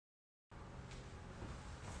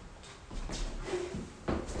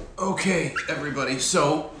Okay, everybody,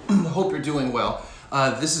 so hope you're doing well.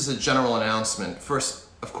 This is a general announcement. First,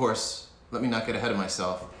 of course, let me not get ahead of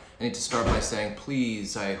myself. I need to start by saying,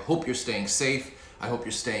 please, I hope you're staying safe. I hope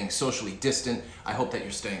you're staying socially distant. I hope that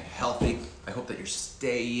you're staying healthy. I hope that you're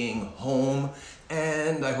staying home.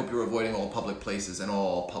 And I hope you're avoiding all public places and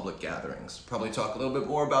all public gatherings. Probably talk a little bit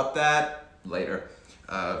more about that later,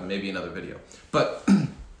 maybe another video. But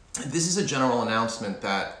this is a general announcement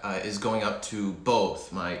that is going up to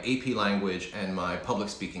both my AP language and my public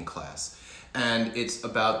speaking class. And it's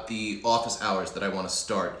about the office hours that I want to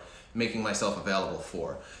start making myself available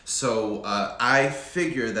for. So I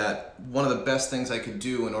figure that one of the best things I could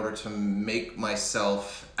do in order to make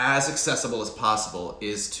myself as accessible as possible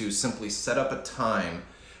is to simply set up a time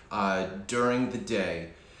during the day,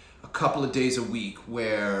 a couple of days a week,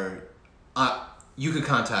 where you could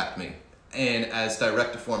contact me in as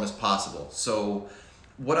direct a form as possible. So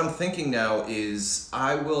what I'm thinking now is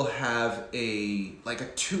I will have a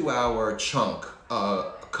 2-hour chunk, a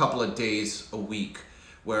couple of days a week,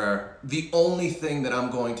 where the only thing that I'm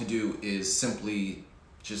going to do is simply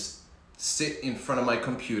just sit in front of my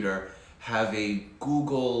computer, have a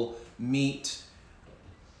Google Meet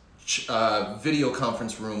video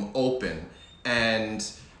conference room open, and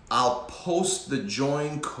I'll post the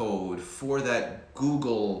join code for that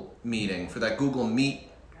Google meeting, for that Google Meet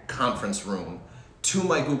conference room to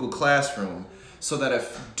my Google Classroom, so that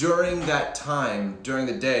if during that time, during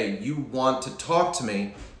the day, you want to talk to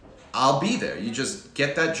me, I'll be there. You just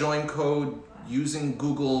get that join code using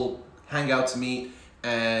Google Hangouts Meet,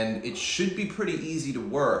 and it should be pretty easy to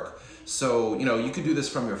work. So, you know, you could do this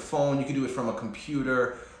from your phone, you could do it from a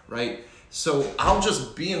computer, right? So I'll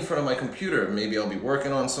just be in front of my computer. Maybe I'll be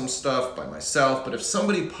working on some stuff by myself, but if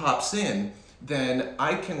somebody pops in, then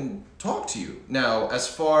I can talk to you. Now, as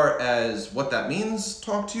far as what that means,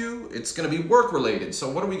 talk to you, it's gonna be work related. So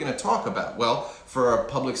what are we gonna talk about? Well, for our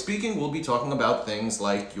public speaking, we'll be talking about things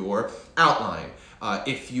like your outline.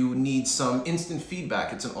 If you need some instant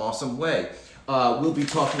feedback, it's an awesome way. We'll be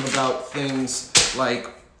talking about things like,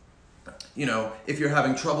 you know, if you're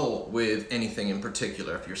having trouble with anything in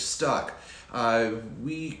particular, if you're stuck,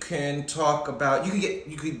 we can talk about,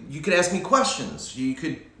 you could ask me questions, you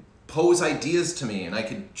could pose ideas to me, and I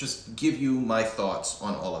could just give you my thoughts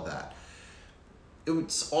on all of that.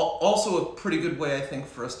 It's also a pretty good way, I think,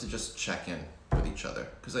 for us to just check in with each other,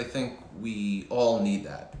 because I think we all need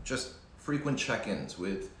that. Just frequent check-ins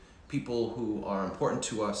with people who are important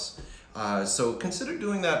to us. So consider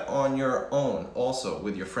doing that on your own, also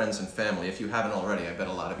with your friends and family. If you haven't already, I bet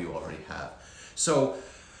a lot of you already have. So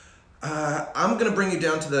I'm gonna bring you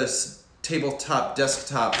down to this tabletop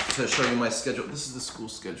desktop to show you my schedule. This is the school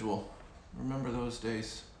schedule. Remember those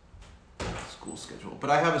days? School schedule.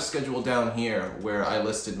 But I have a schedule down here where I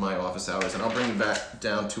listed my office hours, and I'll bring you back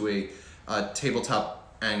down to a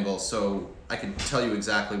tabletop angle so I can tell you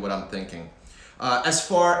exactly what I'm thinking. As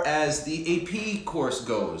far as the AP course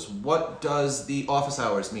goes, what does the office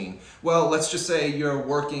hours mean? Well, let's just say you're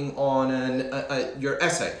working on your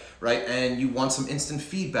essay, right? And you want some instant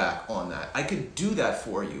feedback on that. I could do that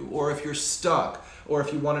for you. Or if you're stuck, or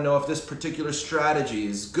if you want to know if this particular strategy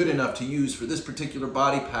is good enough to use for this particular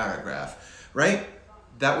body paragraph, right?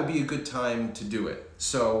 That would be a good time to do it.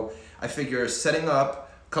 So I figure setting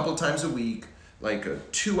up a couple times a week, like a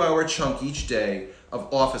 2-hour chunk each day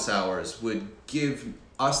of office hours, would give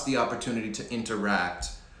us the opportunity to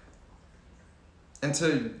interact and so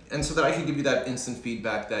that I can give you that instant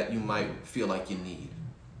feedback that you might feel like you need.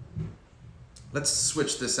 Let's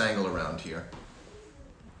switch this angle around here.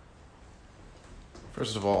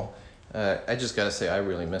 First of all, I just gotta say I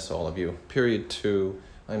really miss all of you. Period 2,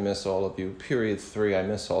 I miss all of you. Period 3, I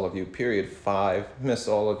miss all of you. Period 5, miss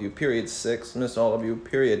all of you. Period 6, miss all of you.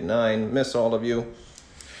 Period 9, miss all of you.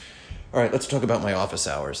 All right, let's talk about my office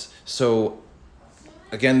hours. So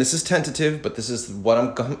again, this is tentative, but this is what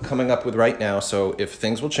I'm coming up with right now. So if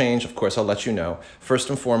things will change, of course, I'll let you know. First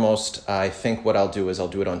and foremost, I think what I'll do is I'll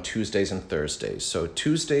do it on Tuesdays and Thursdays. So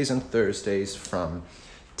Tuesdays and Thursdays from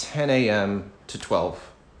 10 a.m. to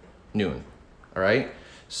 12 noon, all right?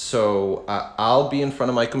 So I'll be in front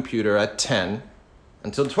of my computer at 10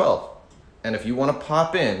 until 12. And if you wanna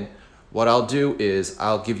pop in, what I'll do is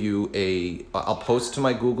I'll post to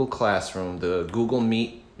my Google Classroom, the Google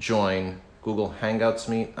Meet join, Google Hangouts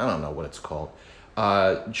Meet, I don't know what it's called,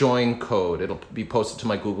 join code. It'll be posted to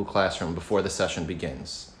my Google Classroom before the session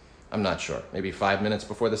begins. I'm not sure, maybe 5 minutes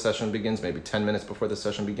before the session begins, maybe 10 minutes before the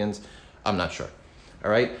session begins, I'm not sure.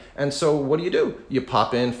 All right, and so what do? You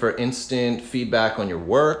pop in for instant feedback on your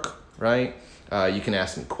work, right? You can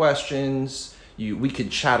ask me questions, we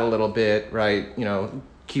could chat a little bit, right? You know,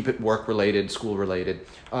 keep it work-related, school-related.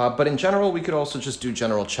 But in general, we could also just do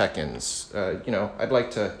general check-ins. You know, I'd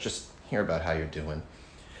like to just hear about how you're doing.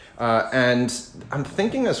 And I'm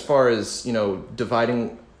thinking as far as, you know,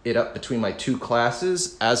 dividing it up between my 2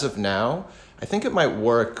 classes, as of now, I think it might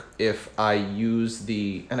work if I use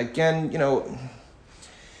the, and again, you know,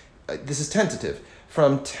 this is tentative.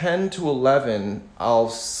 From 10 to 11, I'll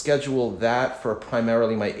schedule that for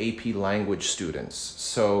primarily my AP language students.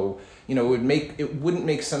 So, you know, it wouldn't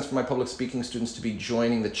make sense for my public speaking students to be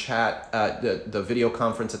joining the chat, the video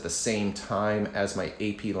conference at the same time as my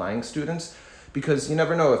AP Lang students, because you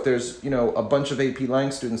never know if there's, you know, a bunch of AP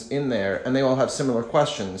Lang students in there and they all have similar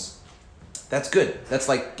questions. That's good. That's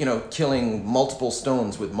like, you know, killing multiple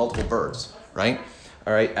stones with multiple birds, right?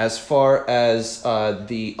 All right, as far as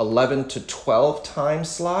the 11 to 12 time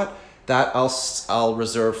slot, that I'll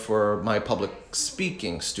reserve for my public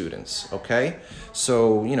speaking students, okay?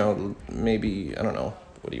 So, you know, maybe, I don't know,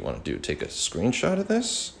 what do you want to do? Take a screenshot of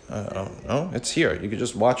this? No, it's here. You could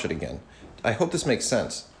just watch it again. I hope this makes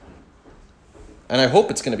sense. And I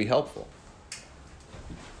hope it's going to be helpful.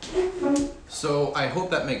 So I hope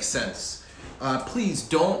that makes sense. Please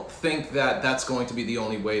don't think that that's going to be the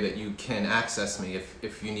only way that you can access me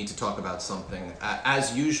if you need to talk about something.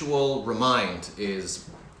 As usual, Remind is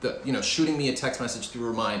shooting me a text message through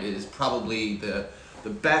Remind is probably the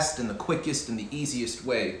best and the quickest and the easiest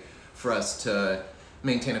way for us to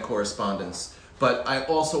maintain a correspondence. But I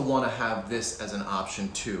also want to have this as an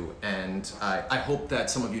option too, and I hope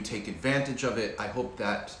that some of you take advantage of it. I hope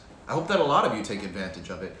that a lot of you take advantage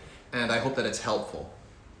of it, and I hope that it's helpful.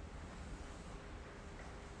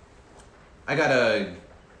 I gotta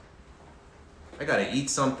eat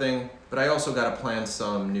something, but I also gotta plan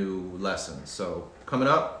some new lessons. So coming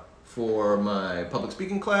up for my public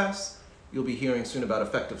speaking class, you'll be hearing soon about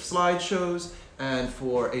effective slideshows. And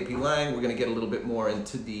for AP Lang, we're gonna get a little bit more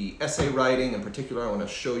into the essay writing. In particular, I wanna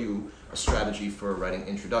show you a strategy for writing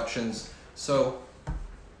introductions. So,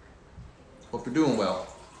 hope you're doing well.